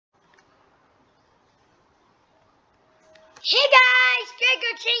Hey guys,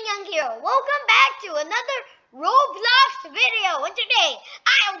 Trigger Young here. Welcome back to another Roblox video. And today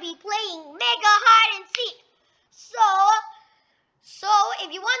I'll be playing Mega Hide and Seek. So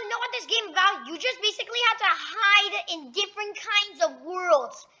if you want to know what this game is about, you just basically have to hide in different kinds of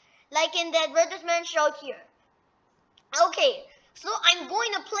worlds, like in the advertisement show here. Okay, so I'm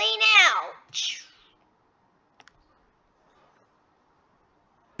going to play now.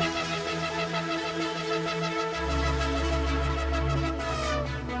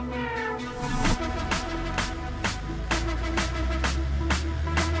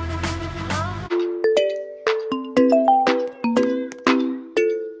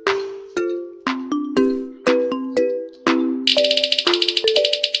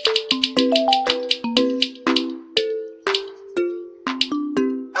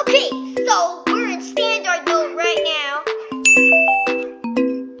 Okay, so we're in standard mode right now.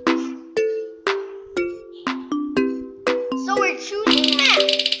 So we're choosing map.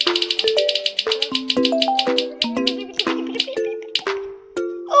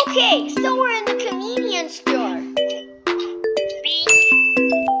 Okay, so we're in the convenience store.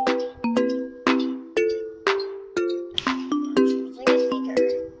 Choosing a speaker.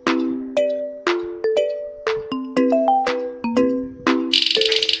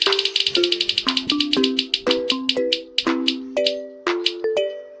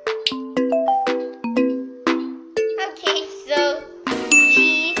 Okay, so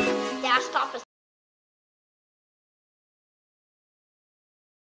G desktop is.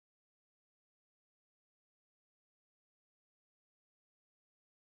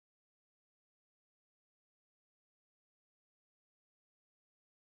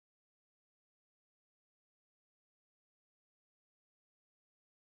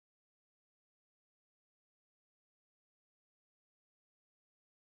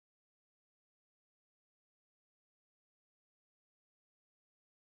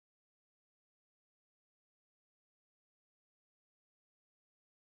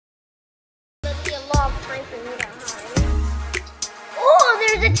 A lot of time for me to hide. Oh,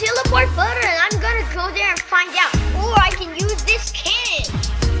 there's a teleport button. I'm gonna go there and find out. Or I can use this cannon.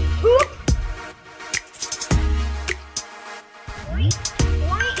 Whoop.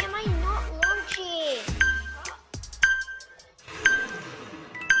 Why am I not launching?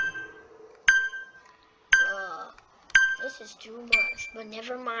 This is too much. But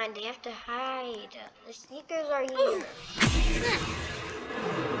never mind. They have to hide. The sneakers are here.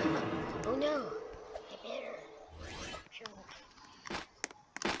 Oh no. I better.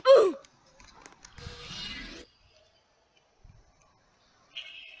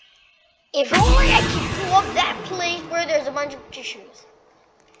 If only I could go up that place where there's a bunch of tissues.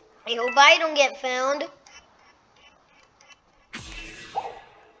 I hope I don't get found.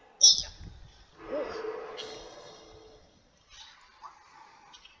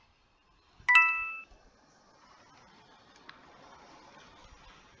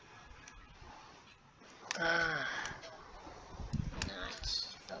 Not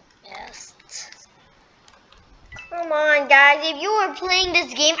the best. Come on, guys. If you are playing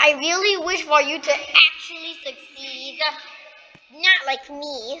this game, I really wish for you to actually succeed. Not like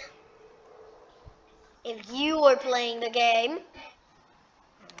me. If you were playing the game.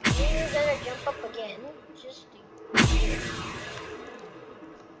 You're gonna jump up again. Just do.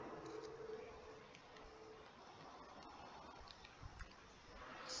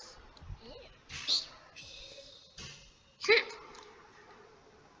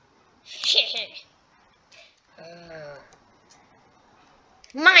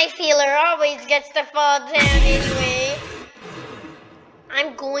 My feeler always gets to fall down anyway.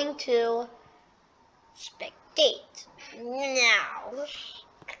 I'm going to spectate now.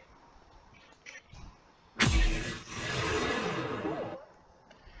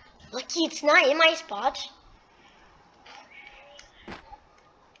 Lucky it's not in my spot.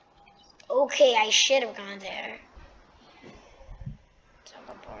 Okay, I should have gone there.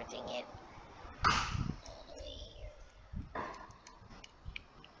 Teleporting it.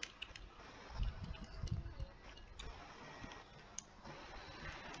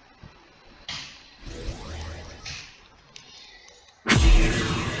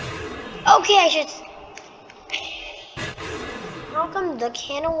 Okay, I should. How come the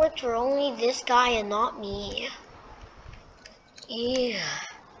cannon works for only this guy and not me? Yeah.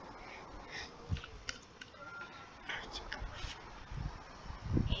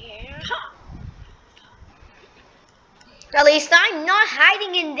 At least I'm not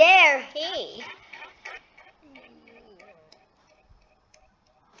hiding in there. Hey.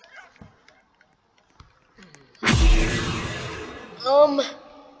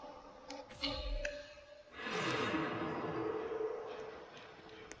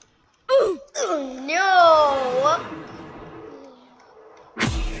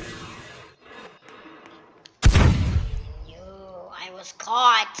 was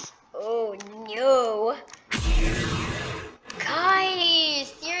caught. Oh no.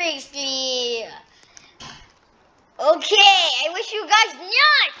 Guys, seriously. Okay, I wish you guys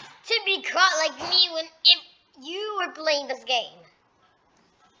not to be caught like me if you were playing this game.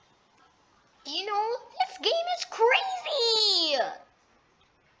 You know, this game is crazy.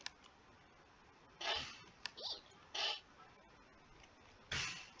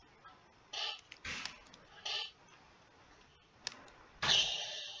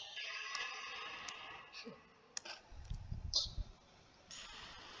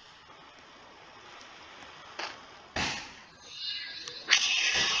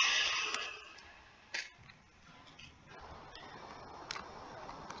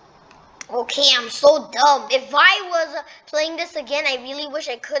 Okay, I'm so dumb. If I was playing this again, I really wish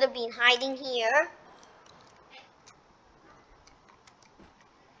I could have been hiding here.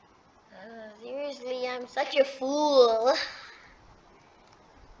 Seriously, I'm such a fool.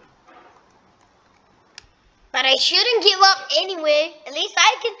 But I shouldn't give up anyway. At least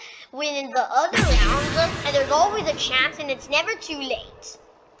I can win in the other rounds. And there's always a chance and it's never too late.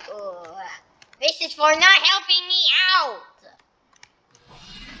 This is for not helping me out.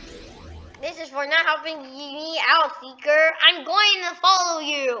 This is for not helping me out, Seeker. I'm going to follow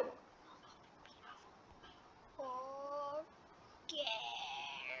you.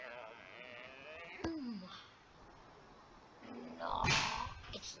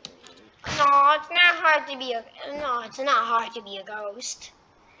 It's not hard to be a ghost.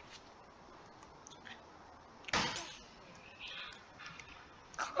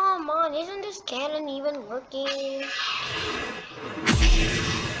 Come on, isn't this cannon even working?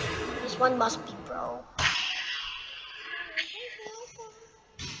 This one must be broke.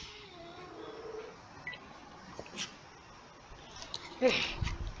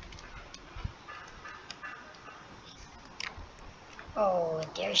 Oh,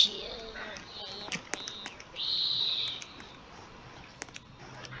 there she is.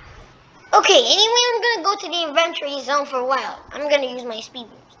 Okay, anyway, I'm gonna go to the inventory zone for a while. I'm gonna use my speed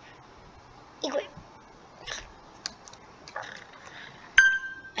boost. Equip.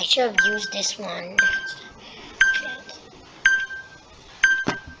 I should have used this one.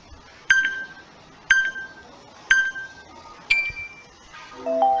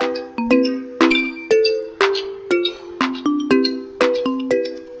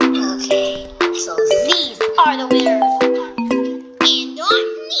 Okay, so these are the winners.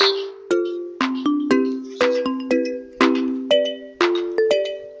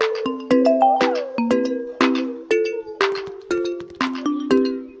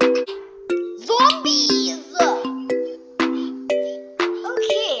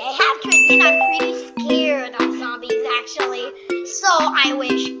 So I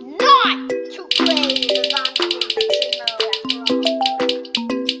wish not to play the zombie infection mode after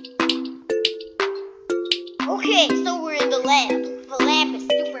all. Okay, so we're in the lab. The lab is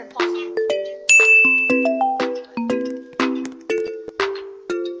super impossible.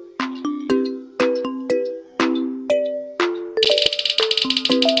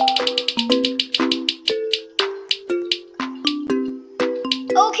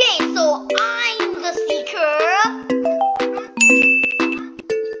 Okay, so I'm the seeker.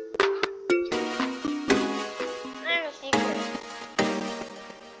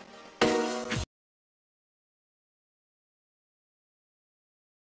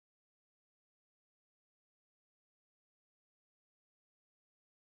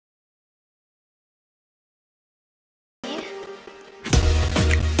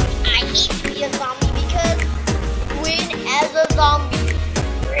 I hate to be a zombie because win as a zombie.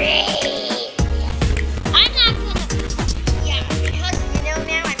 I'm not gonna, yeah, because you know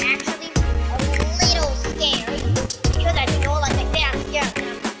now I'm actually a little scared because I know like I say I'm scared of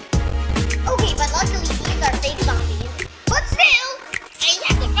them. Okay, but luckily these are fake zombies. But still, I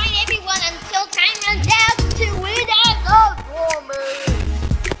have to fight everyone until time runs out to win as a zombie.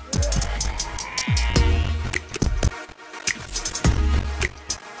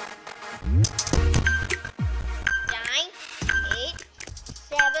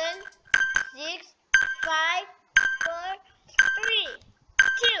 6, 5, 4, 3,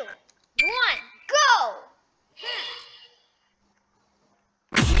 2, 1, go!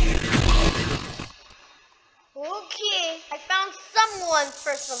 Okay, I found someone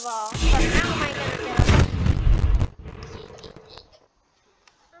first of all. But how am I gonna get up?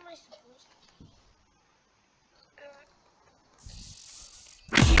 How am I supposed to?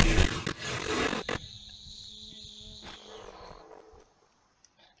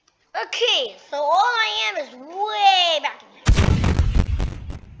 Okay, so all I am is way back in here.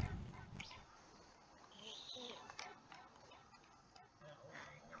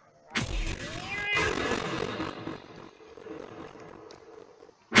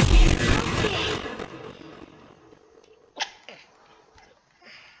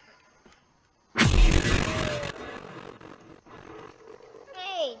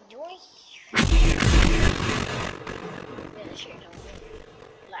 here, don't be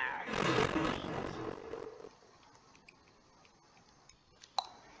loud.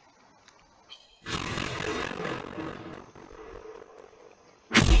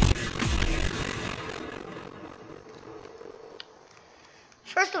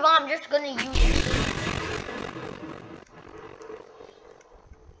 First of all, I'm just gonna use it.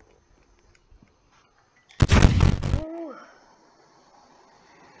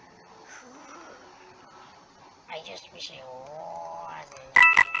 I just wish it wasn't.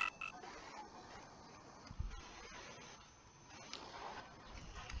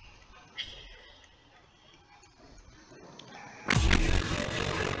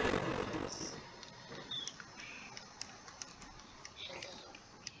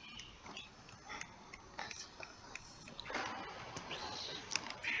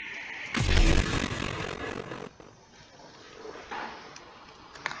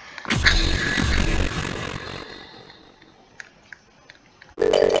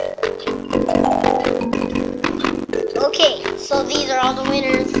 Okay, so these are all the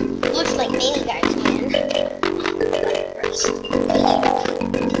winners. Looks like many guys win.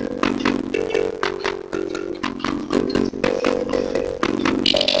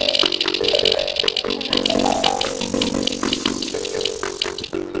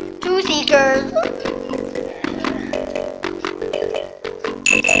 Two seekers.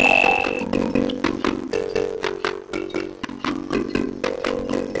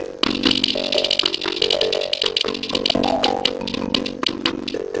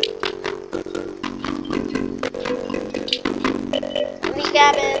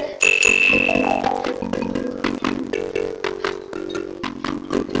 Cabin.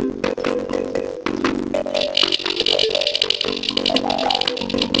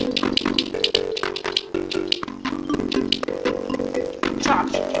 Top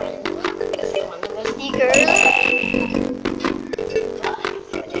secret. One of the sneakers.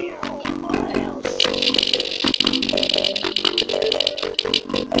 What else?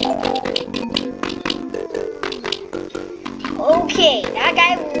 Okay, that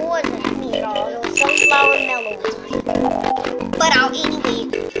guy wasn't me at all. It was sunflower mellow time. But I'll anyway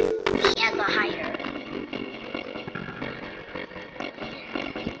be as a hider.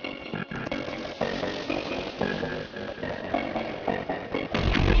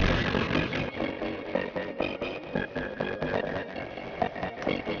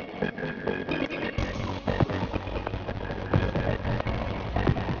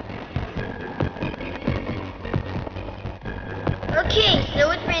 Okay,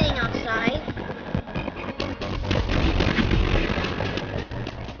 so it's raining outside.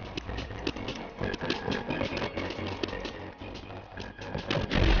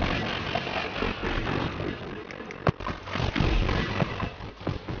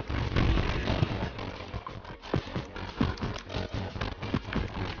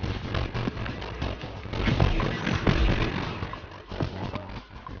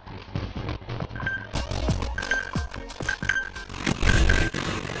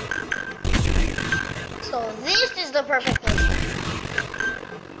 So this is the perfect place.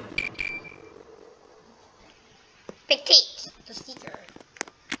 Spectate the seeker.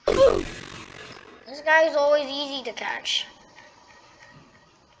 This guy is always easy to catch.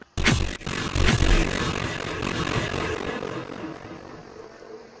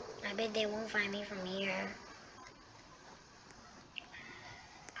 I bet they won't find me from here.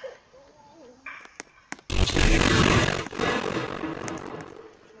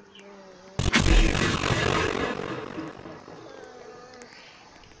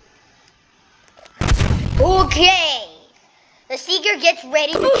 Okay, the seeker gets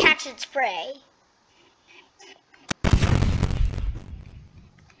ready to catch its prey.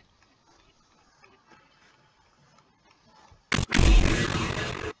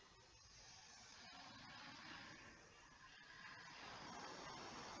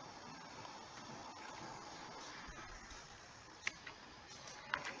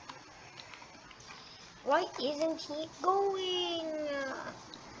 Why isn't he going?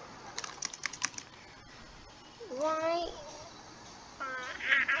 Why?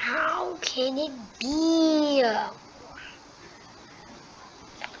 How can it be?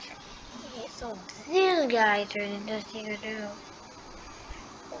 So this guy turned into a seeker too.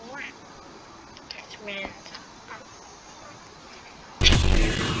 What? That's random.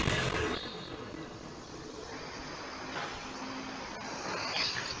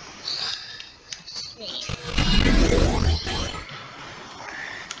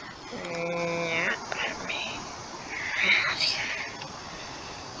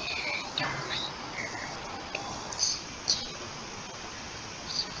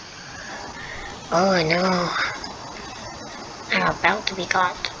 Oh no. are about to be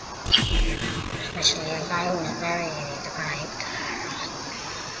caught. Especially a guy who is very deprived.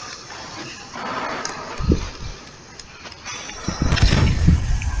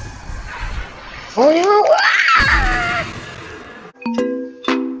 Oh no! Ah!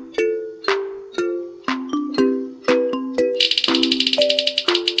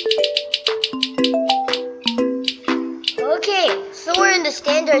 Okay, so we're in the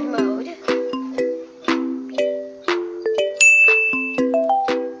standard mode.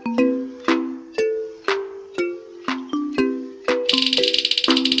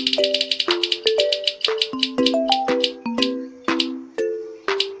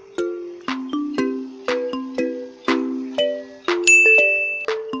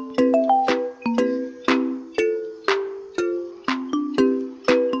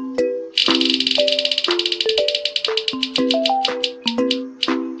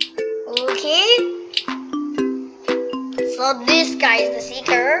 So this guy is the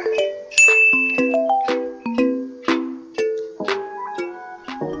seeker.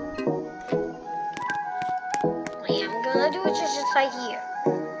 What I'm gonna do is just like here.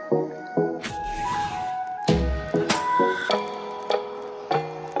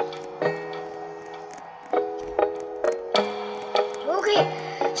 Okay,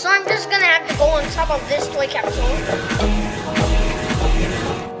 so I'm just gonna have to go on top of this toy capsule.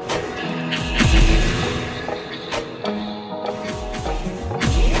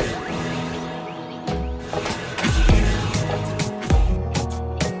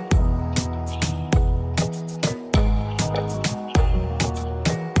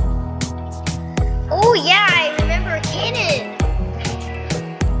 Oh yeah, I remember a cannon.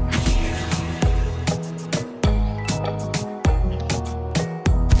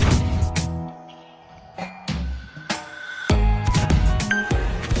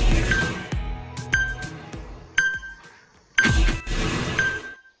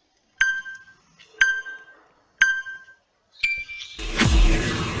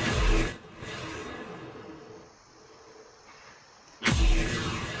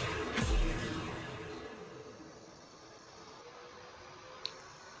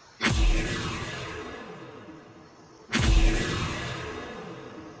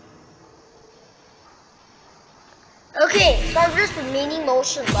 Okay, so I'm just remaining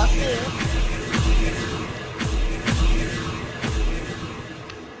motionless here.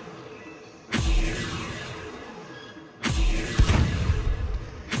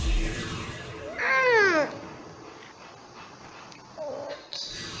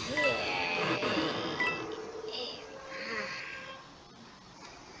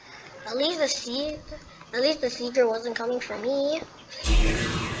 Okay. At least the seeker wasn't coming for me.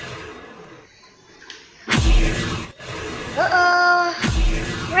 Uh-oh.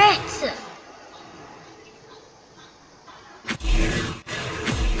 Rats!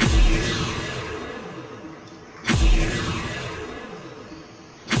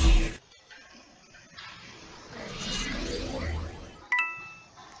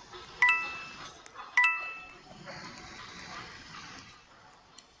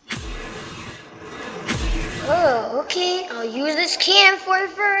 Oh, okay. I'll use this can for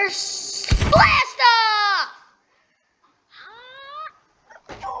first. Blast off!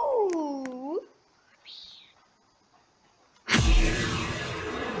 Ooh.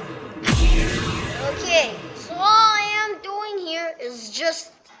 Okay, so all I am doing here is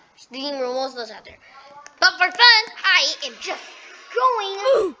just stealing Romo's out there. But for fun, I am just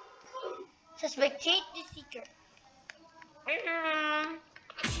going to spectate the seeker.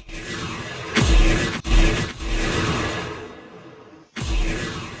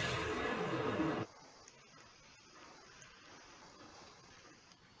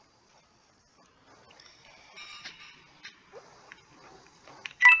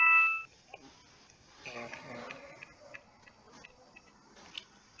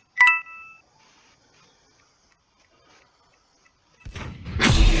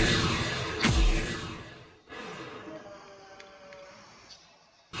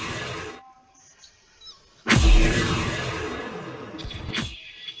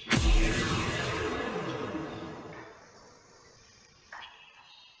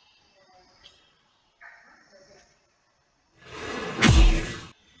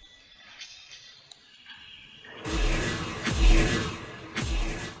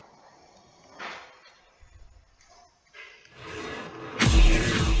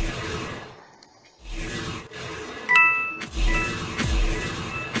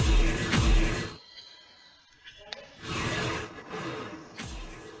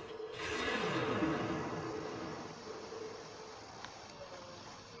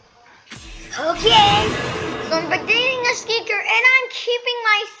 Okay, So I'm updating a speaker and I'm keeping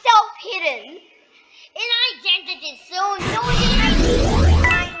myself hidden in identity, so no one can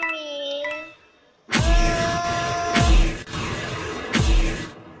find me.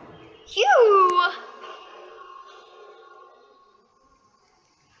 Phew.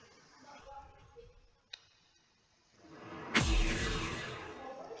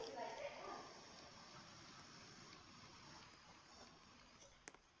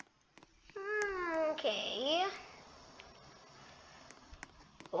 Okay.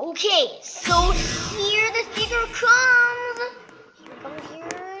 Okay, so here the speaker comes. Here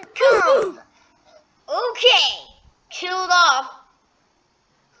it comes. Okay, killed off.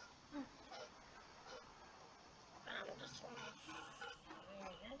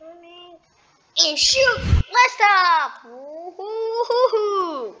 And shoot, let's stop.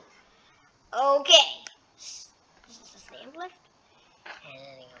 Okay, this is the stamp lift, and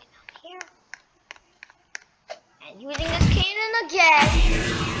then going down here, and using this cannon again.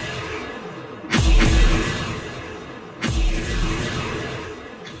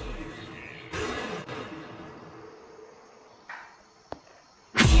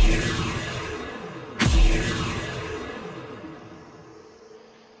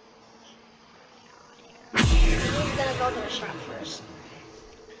 I'm gonna go to the shop first.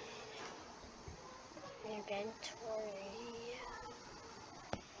 Inventory.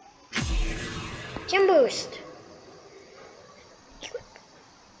 Gym boost.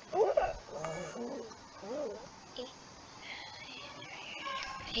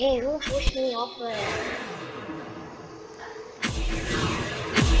 Hey, who pushed me off there?